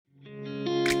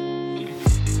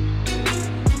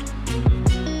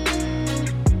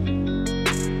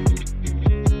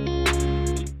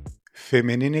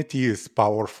Femininity is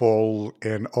powerful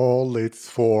in all its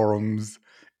forms.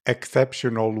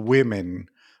 Exceptional women,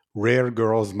 rare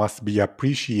girls must be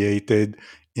appreciated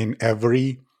in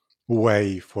every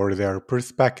way for their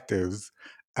perspectives,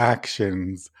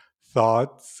 actions,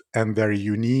 thoughts, and their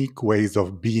unique ways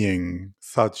of being.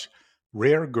 Such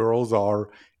rare girls are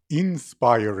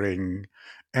inspiring.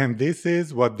 And this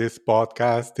is what this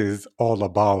podcast is all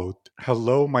about.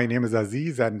 Hello, my name is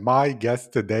Aziz, and my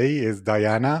guest today is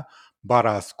Diana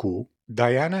Barascu.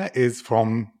 Diana is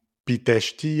from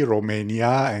Pitești,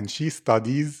 Romania, and she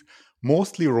studies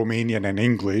mostly Romanian and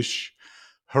English.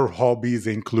 Her hobbies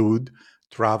include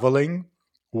traveling,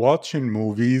 watching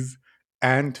movies,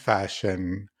 and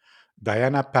fashion.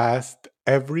 Diana passed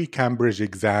every Cambridge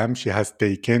exam she has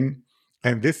taken,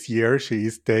 and this year she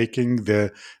is taking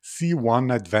the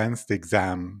C1 advanced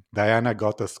exam. Diana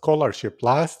got a scholarship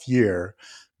last year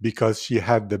because she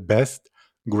had the best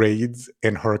grades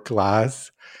in her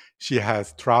class. She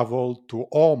has traveled to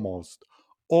almost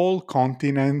all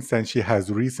continents and she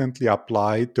has recently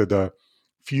applied to the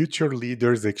Future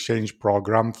Leaders Exchange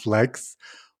Program Flex,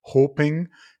 hoping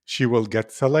she will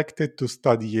get selected to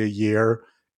study a year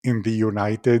in the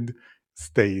United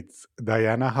States.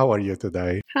 Diana, how are you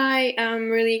today? Hi, I'm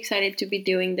really excited to be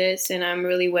doing this and I'm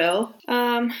really well.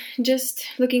 Just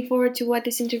looking forward to what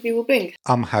this interview will bring.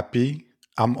 I'm happy,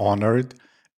 I'm honored,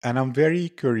 and I'm very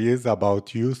curious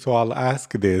about you, so I'll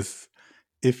ask this.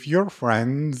 If your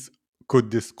friends could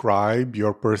describe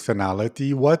your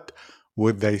personality, what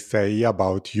would they say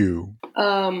about you?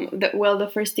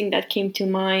 The first thing that came to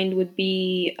mind would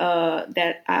be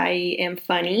that I am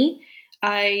funny.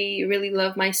 I really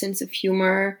love my sense of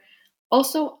humor.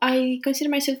 Also, I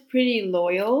consider myself pretty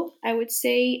loyal, I would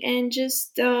say, and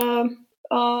just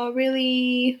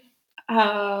really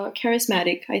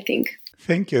charismatic, I think.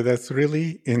 Thank you. That's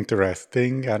really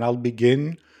interesting. And I'll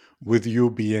begin with you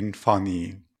being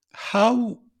funny.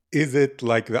 How is it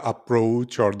like the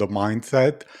approach or the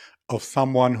mindset of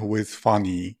someone who is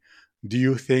funny? Do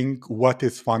you think what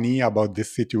is funny about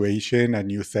this situation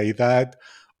and you say that?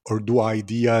 Or do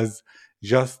ideas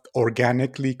just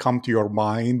organically come to your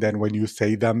mind and when you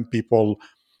say them, people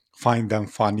find them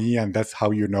funny and that's how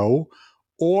you know?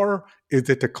 Or is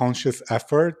it a conscious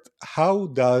effort? How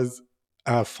does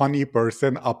a funny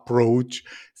person approach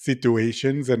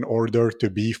situations in order to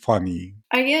be funny?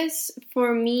 I guess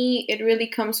for me, it really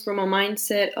comes from a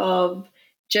mindset of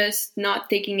just not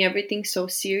taking everything so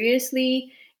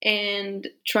seriously and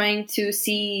trying to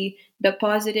see the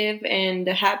positive and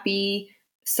the happy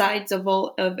sides of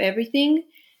all of everything.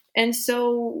 And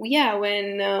so, yeah,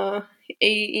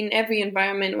 in every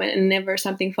environment, whenever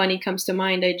something funny comes to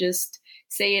mind, I just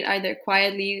say it either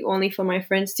quietly, only for my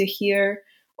friends to hear,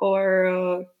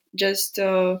 or just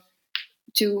to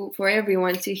for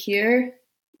everyone to hear.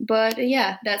 But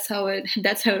yeah, that's how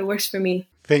it works for me.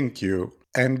 Thank you.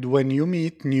 And when you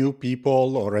meet new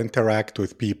people or interact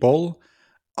with people,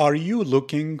 are you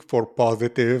looking for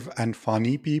positive and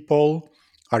funny people?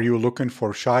 Are you looking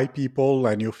for shy people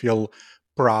and you feel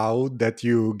proud that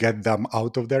you get them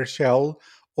out of their shell?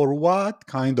 Or what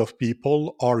kind of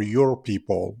people are your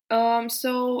people?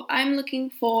 So I'm looking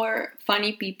for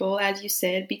funny people, as you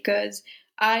said, because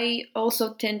I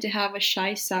also tend to have a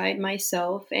shy side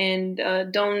myself and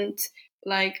don't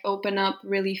like open up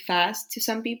really fast to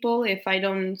some people if I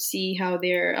don't see how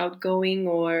they're outgoing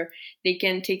or they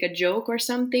can take a joke or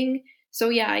something. So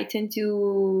yeah, I tend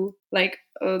to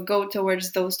go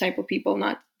towards those type of people,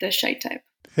 not the shy type.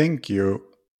 Thank you.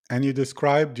 And you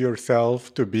described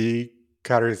yourself to be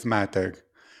charismatic.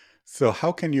 So,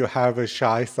 how can you have a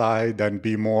shy side and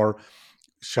be more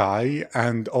shy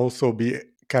and also be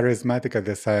charismatic at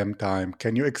the same time?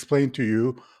 Can you explain to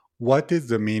you what is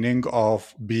the meaning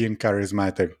of being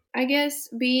charismatic? I guess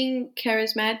being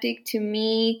charismatic to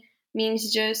me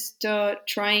means just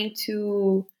trying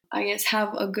to, I guess,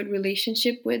 have a good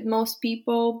relationship with most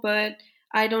people, but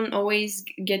I don't always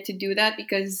get to do that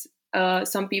because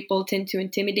some people tend to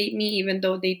intimidate me even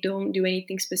though they don't do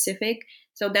anything specific.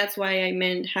 So that's why I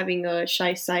meant having a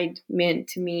shy side meant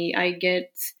to me. I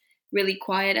get really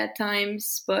quiet at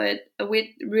times, but with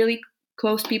really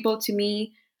close people to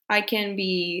me, I can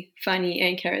be funny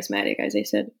and charismatic, as I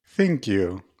said. Thank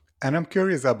you. And I'm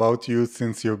curious about you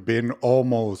since you've been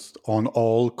almost on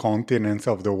all continents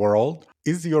of the world.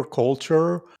 Is your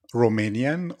culture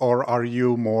Romanian or are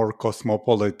you more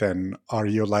cosmopolitan? Are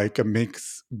you like a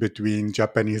mix between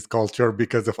Japanese culture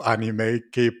because of anime,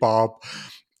 K pop,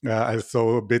 and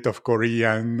so a bit of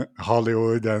Korean,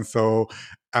 Hollywood, and so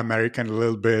American a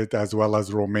little bit, as well as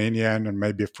Romanian and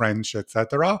maybe French,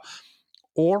 etc.?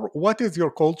 Or what is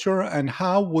your culture and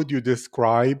how would you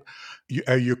describe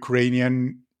a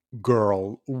Ukrainian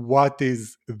girl? What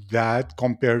is that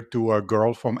compared to a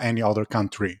girl from any other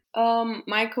country?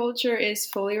 My culture is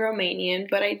fully Romanian,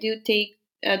 but I do take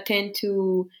tend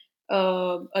to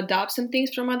adopt some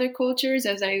things from other cultures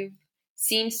as I've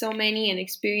seen so many and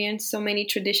experienced so many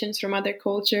traditions from other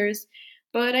cultures.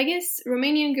 But I guess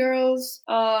Romanian girls,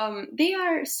 they're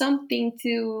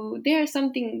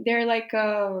like,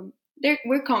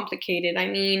 we're complicated. I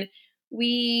mean,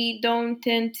 we don't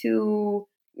tend to,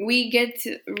 we get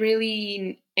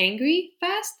really angry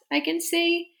fast, I can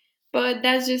say, but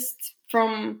that's just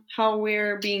from how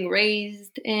we're being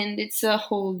raised, and it's a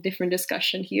whole different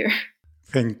discussion here.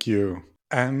 Thank you.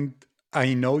 And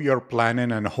I know you're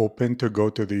planning and hoping to go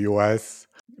to the US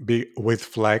with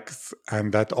Flex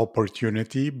and that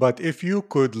opportunity. But if you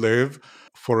could live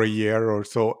for a year or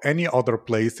so any other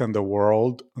place in the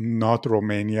world, not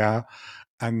Romania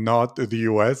and not the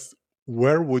US,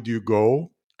 where would you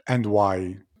go and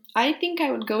why? I think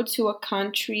I would go to a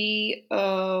country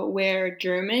where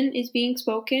German is being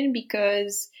spoken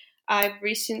because I've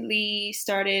recently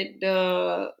started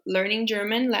learning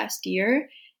German last year,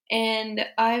 and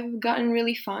I've gotten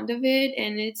really fond of it,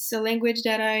 and it's a language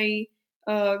that I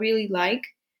really like.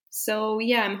 So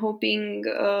yeah, I'm hoping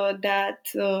that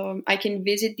I can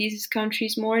visit these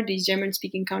countries more, these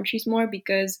German-speaking countries more,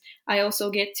 because I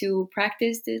also get to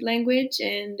practice the language,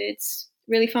 and it's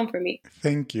really fun for me.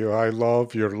 Thank you. I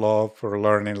love your love for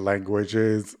learning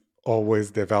languages,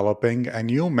 always developing.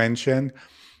 And you mentioned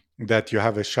that you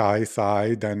have a shy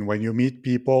side, and when you meet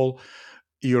people,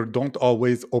 you don't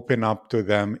always open up to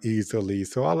them easily.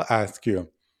 So I'll ask you,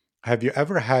 have you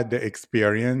ever had the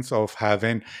experience of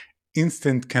having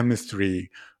instant chemistry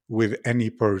with any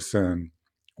person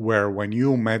where when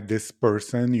you met this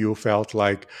person, you felt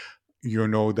like you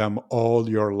know them all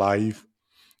your life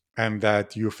and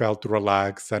that you felt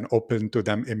relaxed and open to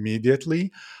them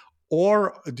immediately?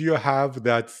 Or do you have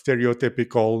that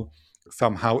stereotypical,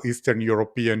 somehow Eastern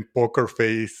European poker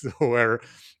face where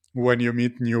when you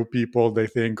meet new people, they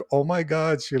think, oh my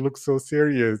God, she looks so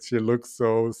serious, she looks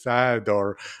so sad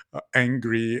or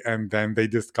angry, and then they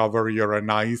discover you're a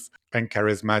nice and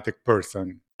charismatic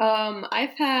person?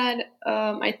 I've had,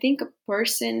 I think a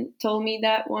person told me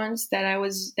that once that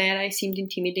I seemed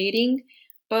intimidating,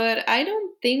 but I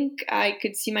don't think I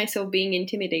could see myself being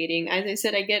intimidating. As I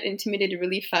said, I get intimidated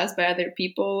really fast by other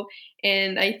people,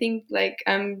 and I think like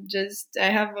I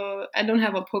don't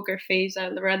have a poker face. I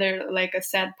rather like a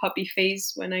sad puppy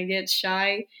face when I get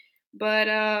shy, but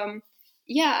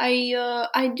yeah,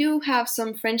 I do have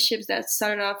some friendships that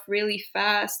started off really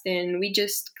fast, and we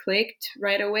just clicked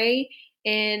right away,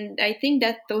 and I think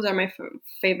that those are my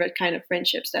favorite kind of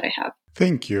friendships that I have.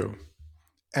 Thank you.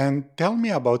 And tell me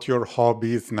about your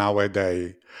hobbies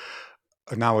nowadays.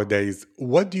 Nowadays,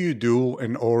 what do you do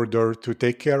in order to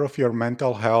take care of your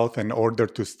mental health, in order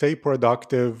to stay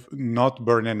productive, not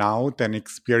burning out, and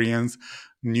experience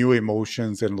new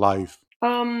emotions in life?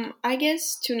 I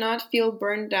guess to not feel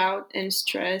burned out and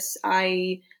stressed,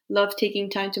 I love taking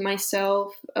time to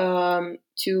myself,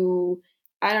 to,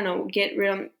 I don't know, get rid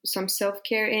of some self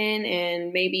care in,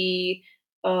 and maybe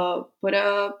put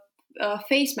a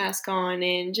face mask on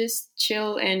and just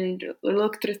chill and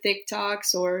look through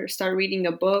TikToks or start reading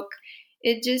a book.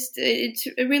 It's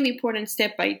a really important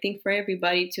step, I think, for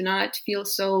everybody to not feel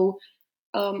so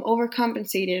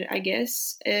overcompensated, I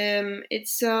guess.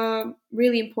 It's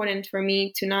really important for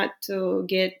me to not to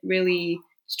get really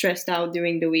stressed out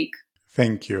during the week.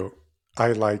 Thank you.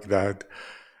 I like that.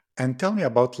 And tell me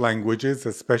about languages,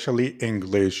 especially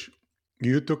English.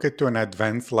 You took it to an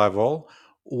advanced level.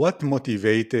 What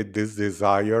motivated this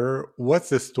desire? What's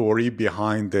the story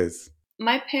behind this?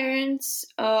 My parents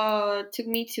took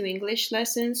me to English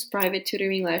lessons, private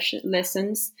tutoring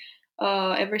lessons,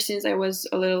 ever since I was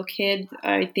a little kid.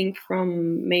 I think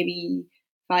from maybe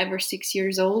 5 or 6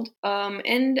 years old.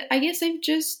 And I guess I've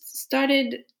just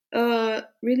started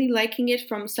really liking it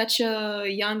from such a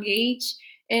young age.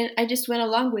 And I just went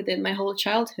along with it my whole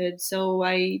childhood. So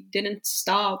I didn't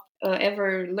stop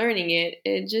ever learning it.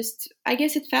 It just, I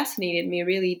guess it fascinated me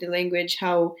really, the language,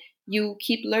 how you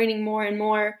keep learning more and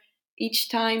more each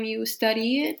time you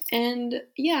study it. And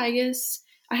yeah, I guess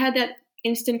I had that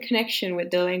instant connection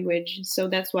with the language, so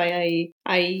that's why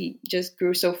I just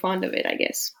grew so fond of it, I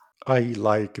guess. I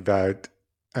like that.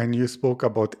 And you spoke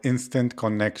about instant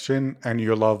connection and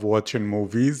you love watching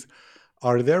movies.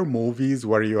 Are there movies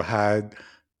where you had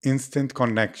instant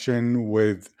connection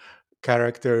with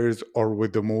characters or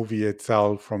with the movie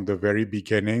itself from the very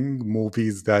beginning?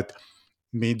 Movies that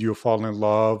made you fall in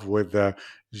love with the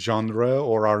genre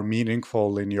or are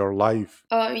meaningful in your life?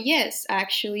 Yes,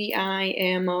 actually, I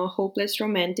am a hopeless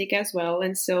romantic as well,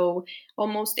 and so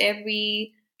almost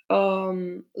every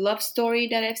love story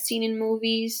that I've seen in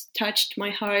movies touched my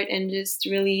heart and just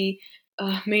really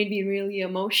made me really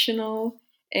emotional.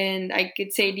 And I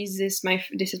could say this is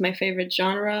my favorite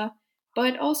genre.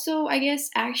 But also, I guess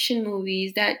action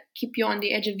movies that keep you on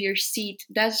the edge of your seat.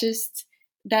 That's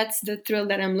the thrill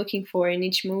that I'm looking for in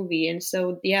each movie. And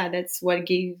so, yeah, that's what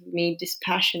gave me this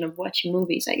passion of watching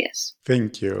movies, I guess.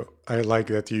 Thank you. I like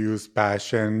that you use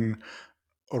passion,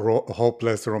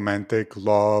 hopeless romantic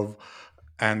love,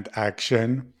 and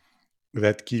action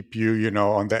that keep you,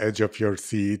 on the edge of your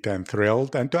seat and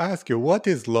thrilled. And to ask you, what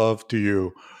is love to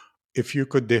you? If you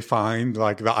could define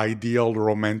like the ideal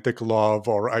romantic love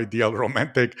or ideal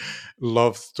romantic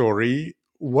love story,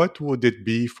 what would it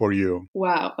be for you?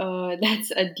 Wow,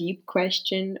 that's a deep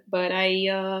question, but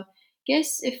I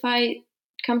guess if I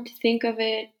come to think of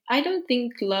it, I don't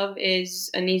think love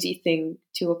is an easy thing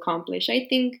to accomplish. I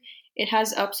think it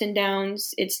has ups and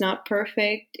downs. It's not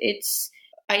perfect. It's,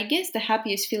 I guess, the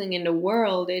happiest feeling in the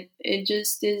world. It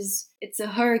just is. It's a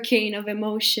hurricane of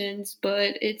emotions,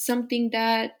 but it's something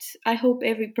that I hope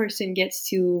every person gets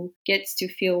to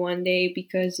feel one day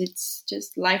because it's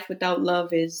just life without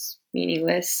love is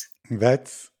meaningless.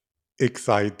 That's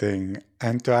exciting.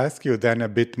 And to ask you then a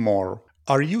bit more,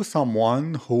 are you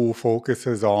someone who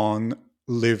focuses on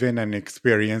living and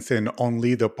experiencing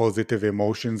only the positive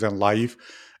emotions in life,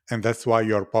 and that's why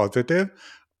you're positive?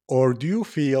 Or do you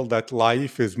feel that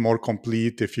life is more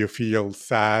complete if you feel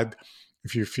sad,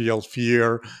 if you feel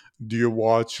fear? Do you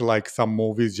watch like some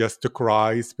movies just to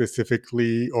cry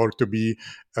specifically, or to be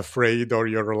afraid, or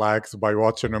you're relaxed by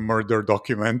watching a murder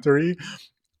documentary?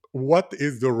 What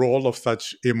is the role of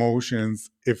such emotions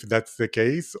if that's the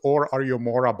case? Or are you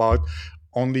more about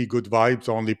only good vibes,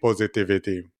 only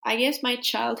positivity? I guess my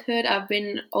childhood, I've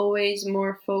been always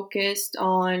more focused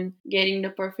on getting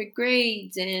the perfect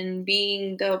grades and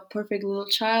being the perfect little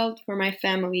child for my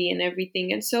family and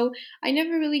everything. And so I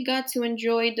never really got to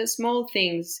enjoy the small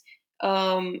things.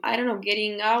 I don't know,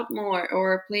 getting out more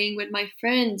or playing with my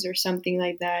friends or something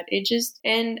like that.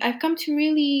 And I've come to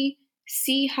really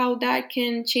see how that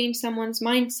can change someone's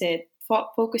mindset,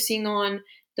 focusing on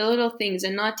the little things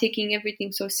and not taking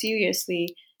everything so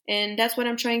seriously, and that's what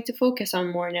I'm trying to focus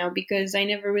on more now because I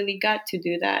never really got to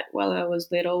do that while I was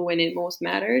little when it most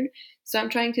mattered. So I'm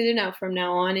trying to do now from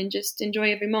now on and just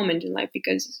enjoy every moment in life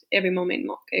because every moment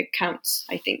it counts,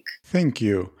 I think. Thank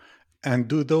you. And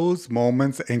do those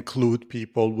moments include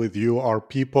people with you? Are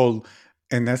people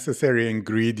a necessary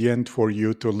ingredient for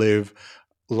you to live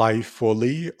life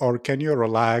fully? Or can you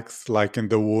relax like in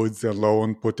the woods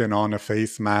alone, putting on a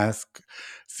face mask,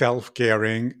 self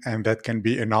caring, and that can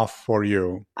be enough for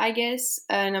you? I guess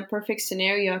in a perfect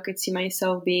scenario, I could see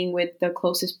myself being with the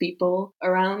closest people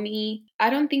around me. I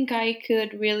don't think I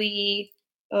could really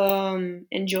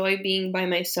enjoy being by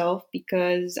myself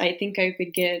because I think I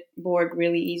could get bored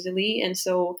really easily. And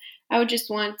so I would just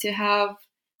want to have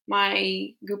my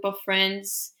group of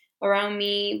friends around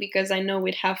me because I know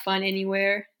we'd have fun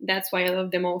anywhere. That's why I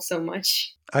love them all so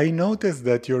much. I noticed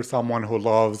that you're someone who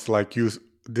loves, like you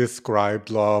described,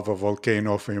 love, a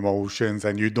volcano of emotions,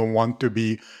 and you don't want to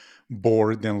be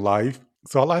bored in life.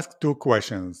 So I'll ask two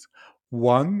questions.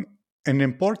 One, an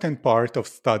important part of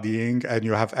studying and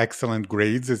you have excellent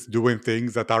grades is doing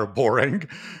things that are boring.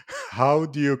 How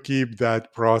do you keep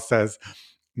that process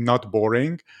not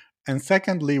boring? And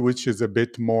secondly, which is a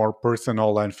bit more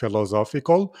personal and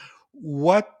philosophical,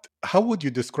 how would you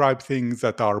describe things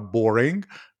that are boring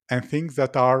and things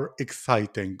that are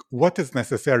exciting? What is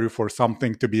necessary for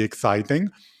something to be exciting?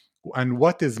 And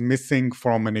what is missing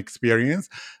from an experience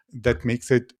that makes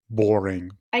it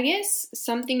boring? I guess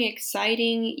something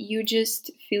exciting, you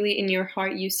just feel it in your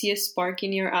heart. You see a spark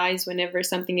in your eyes whenever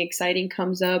something exciting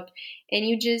comes up, and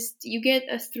you get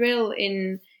a thrill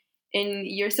in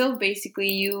yourself basically.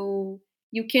 You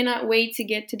cannot wait to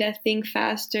get to that thing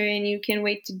faster and you can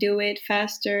wait to do it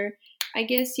faster. I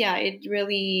guess yeah, it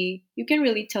really you can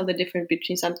really tell the difference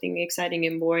between something exciting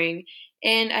and boring.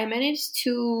 And I managed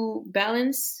to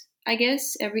balance, I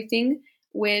guess, everything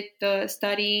with the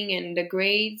studying and the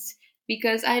grades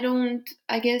because I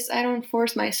guess I don't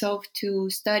force myself to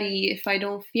study if I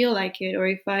don't feel like it or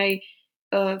if I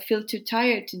feel too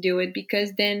tired to do it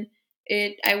because then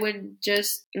it I would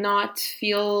just not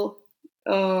feel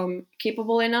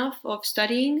capable enough of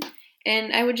studying,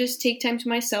 and I would just take time to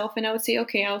myself and I would say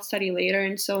okay, I'll study later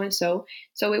and so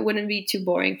it wouldn't be too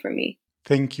boring for me.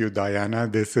 Thank you, Diana.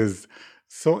 This is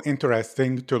so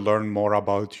interesting to learn more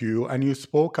about you. And you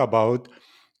spoke about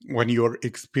when you're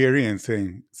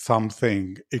experiencing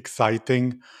something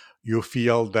exciting, you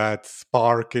feel that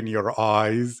spark in your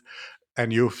eyes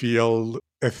and you feel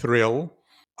a thrill.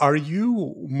 Are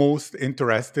you most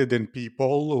interested in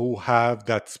people who have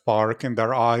that spark in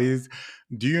their eyes?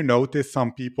 Do you notice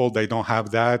some people they don't have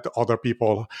that, other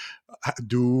people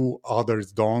do,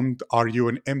 others don't? Are you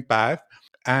an empath?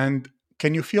 And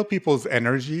can you feel people's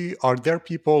energy? Are there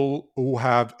people who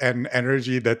have an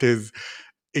energy that is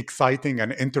exciting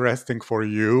and interesting for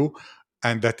you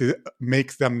and that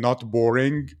makes them not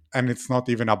boring, and it's not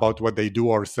even about what they do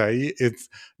or say, it's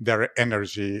their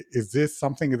energy? Is this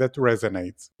something that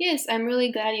resonates? Yes, I'm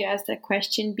really glad you asked that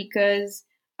question because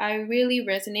I really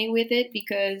resonate with it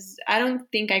because I don't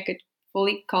think I could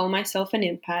fully call myself an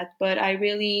empath, but I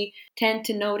really tend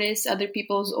to notice other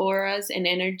people's auras and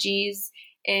energies,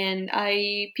 and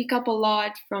I pick up a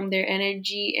lot from their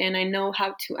energy, and I know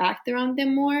how to act around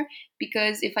them more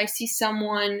because if I see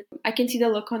someone, I can see the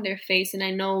look on their face and I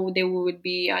know they would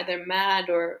be either mad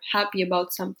or happy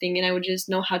about something, and I would just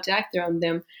know how to act around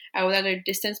them. I would either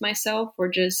distance myself or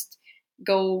just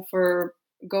go for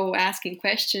go asking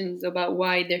questions about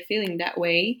why they're feeling that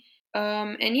way.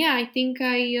 And yeah, I think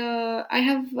I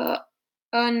have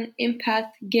an empath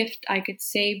gift, I could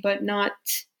say, but not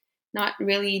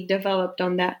really developed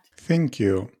on that. Thank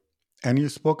you. And you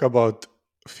spoke about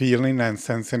feeling and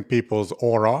sensing people's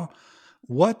aura.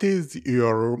 What is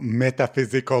your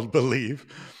metaphysical belief?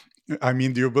 I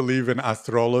mean, do you believe in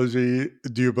astrology?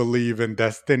 Do you believe in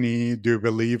destiny?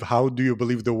 How do you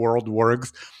believe the world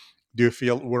works? Do you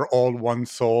feel we're all one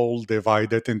soul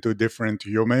divided into different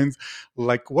humans?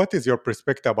 Like, what is your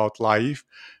perspective about life,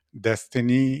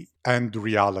 destiny, and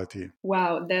reality?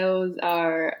 Wow, those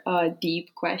are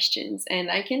deep questions. And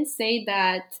I can say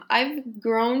that I've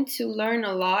grown to learn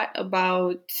a lot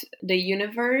about the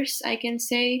universe, I can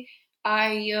say.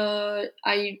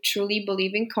 I truly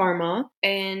believe in karma,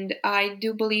 and I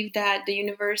do believe that the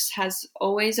universe has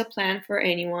always a plan for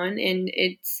anyone,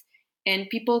 and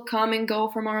people come and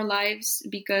go from our lives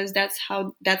because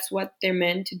that's what they're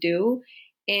meant to do.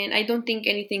 And I don't think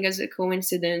anything is a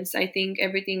coincidence. I think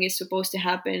everything is supposed to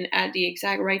happen at the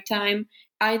exact right time,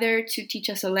 either to teach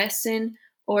us a lesson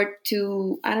or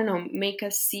to, I don't know, make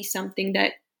us see something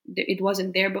that it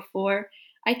wasn't there before.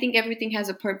 I think everything has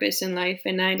a purpose in life,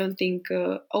 and I don't think.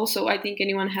 Also, I think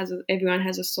everyone has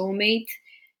a soulmate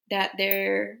that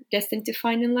they're destined to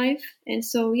find in life, and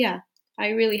so yeah, I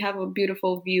really have a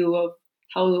beautiful view of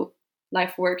how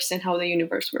life works and how the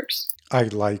universe works. I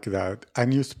like that.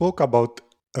 And you spoke about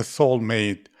a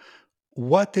soulmate.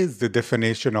 What is the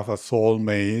definition of a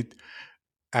soulmate?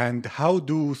 And how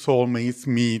do soulmates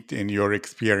meet in your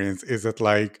experience? Is it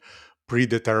like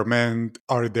predetermined?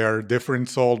 Are there different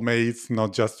soulmates,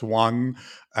 not just one?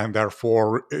 And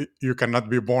therefore, you cannot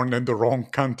be born in the wrong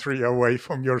country away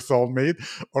from your soulmate?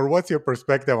 Or what's your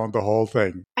perspective on the whole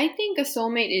thing? I think a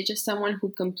soulmate is just someone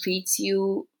who completes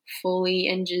you fully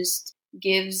and just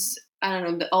gives, I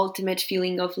don't know, the ultimate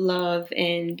feeling of love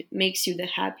and makes you the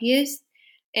happiest.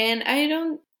 And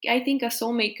I think a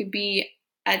soulmate could be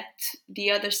at the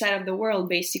other side of the world,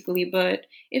 basically. But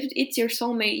if it's your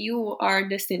soulmate, you are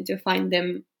destined to find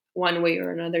them one way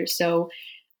or another. So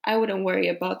I wouldn't worry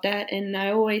about that. And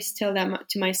I always tell that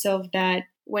to myself that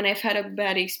when I've had a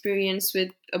bad experience with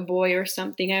a boy or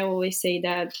something, I always say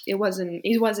that it wasn't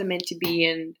meant to be,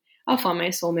 and I'll find my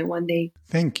soulmate one day.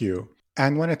 Thank you.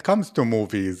 And when it comes to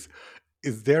movies,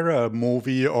 is there a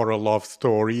movie or a love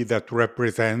story that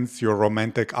represents your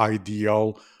romantic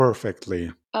ideal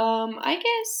perfectly? I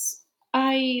guess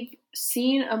I've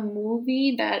seen a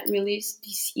movie that released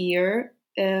this year.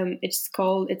 It's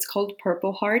called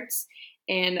Purple Hearts,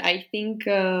 and I think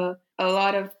a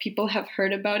lot of people have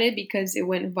heard about it because it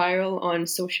went viral on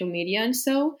social media and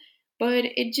so. But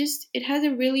it has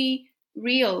a really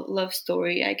real love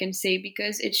story, I can say,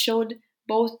 because it showed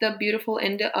both the beautiful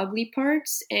and the ugly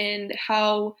parts, and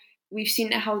how we've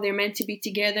seen how they're meant to be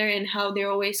together and how they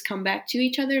always come back to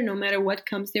each other no matter what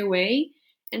comes their way.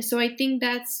 And so I think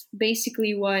that's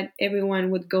basically what everyone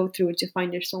would go through to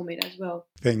find their soulmate as well.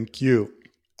 Thank you.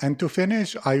 And to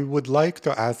finish, I would like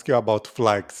to ask you about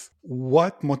Flex.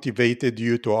 What motivated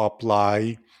you to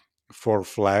apply for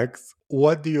Flex?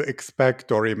 What do you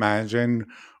expect or imagine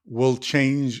will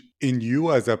change in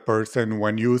you as a person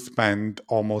when you spend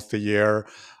almost a year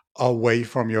away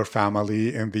from your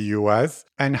family in the US?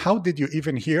 And how did you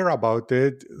even hear about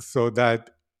it so that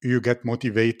you get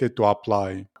motivated to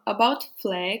apply? About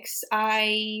Flex,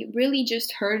 I really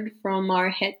just heard from our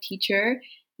head teacher.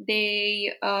 She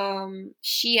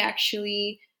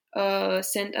actually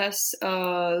sent us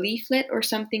a leaflet or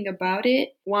something about it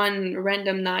one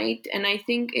random night, and I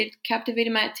think it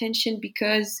captivated my attention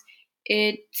because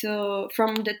it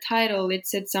from the title it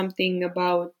said something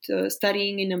about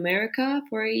studying in America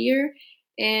for a year,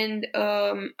 and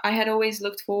I had always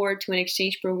looked forward to an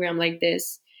exchange program like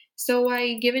this. So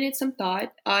I given it some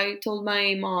thought. I told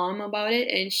my mom about it,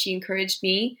 and she encouraged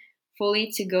me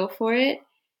fully to go for it.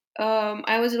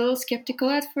 I was a little skeptical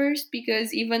at first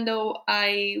because even though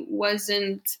I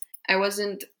wasn't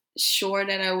sure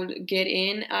that I would get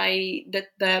in, I that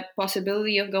the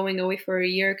possibility of going away for a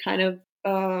year kind of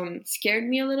scared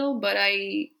me a little, but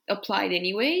I applied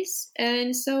anyways.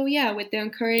 And so yeah, with the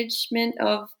encouragement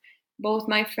of both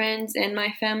my friends and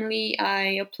my family,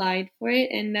 I applied for it,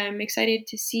 and I'm excited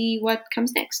to see what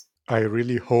comes next. I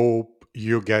really hope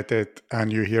you get it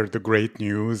and you hear the great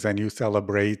news and you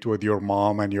celebrate with your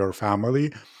mom and your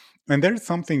family. And there's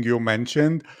something you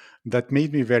mentioned that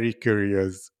made me very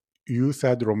curious. You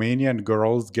said Romanian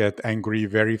girls get angry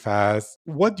very fast.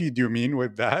 What did you mean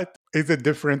with that? Is it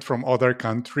different from other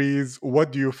countries?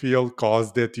 What do you feel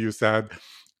caused it? You said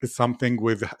it's something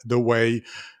with the way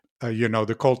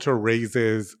the culture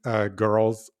raises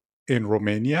girls in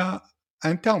Romania.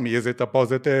 And tell me, is it a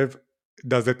positive?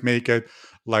 Does it make it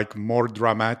like more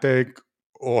dramatic,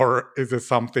 or is it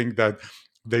something that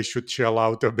they should chill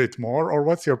out a bit more? Or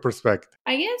what's your perspective?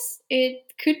 I guess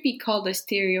it could be called a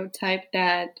stereotype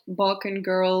that Balkan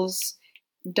girls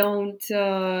don't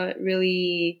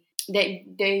really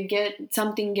they get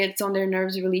something gets on their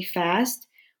nerves really fast.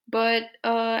 But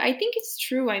I think it's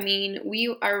true. I mean,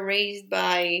 we are raised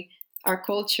by our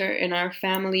culture and our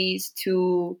families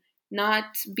to not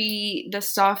be the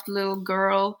soft little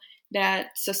girl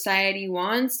that society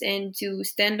wants, and to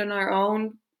stand on our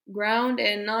own ground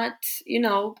and not,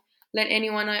 let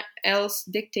anyone else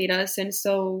dictate us. And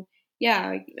so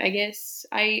yeah, I guess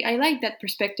I like that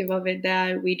perspective of it,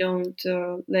 that we don't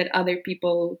let other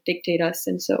people dictate us.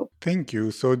 And so Thank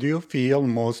you. So, do you feel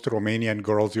most Romanian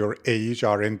girls your age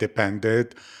are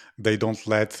independent? They don't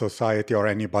let society or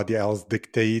anybody else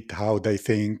dictate how they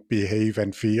think, behave,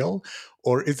 and feel?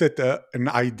 Or is it an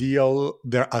ideal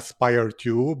they aspire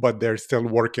to, but they're still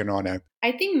working on it?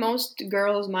 I think most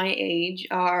girls my age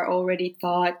are already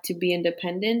thought to be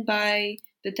independent by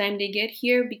the time they get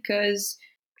here, because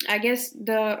I guess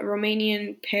the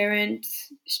Romanian parent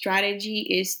strategy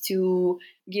is to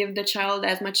give the child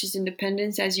as much as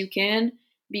independence as you can,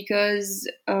 because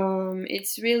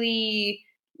it's really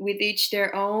with each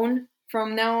their own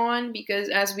from now on. Because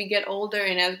as we get older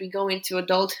and as we go into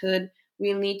adulthood,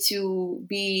 we'll need to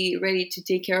be ready to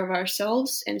take care of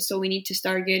ourselves, and so we need to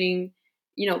start getting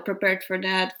prepared for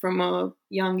that from a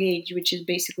young age, which is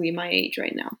basically my age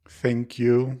right now. Thank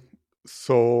you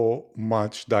so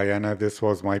much, Diana. This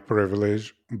was my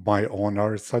privilege, my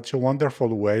honor. Such a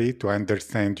wonderful way to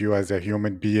understand you as a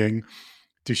human being,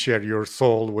 to share your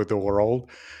soul with the world.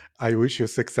 I wish you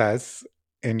success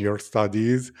in your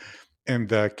studies, in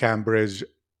the Cambridge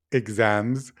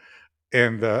exams,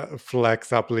 in the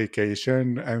Flex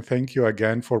application. And thank you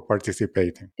again for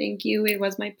participating. Thank you. It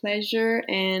was my pleasure,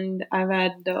 and I've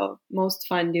had the most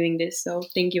fun doing this. So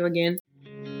thank you again.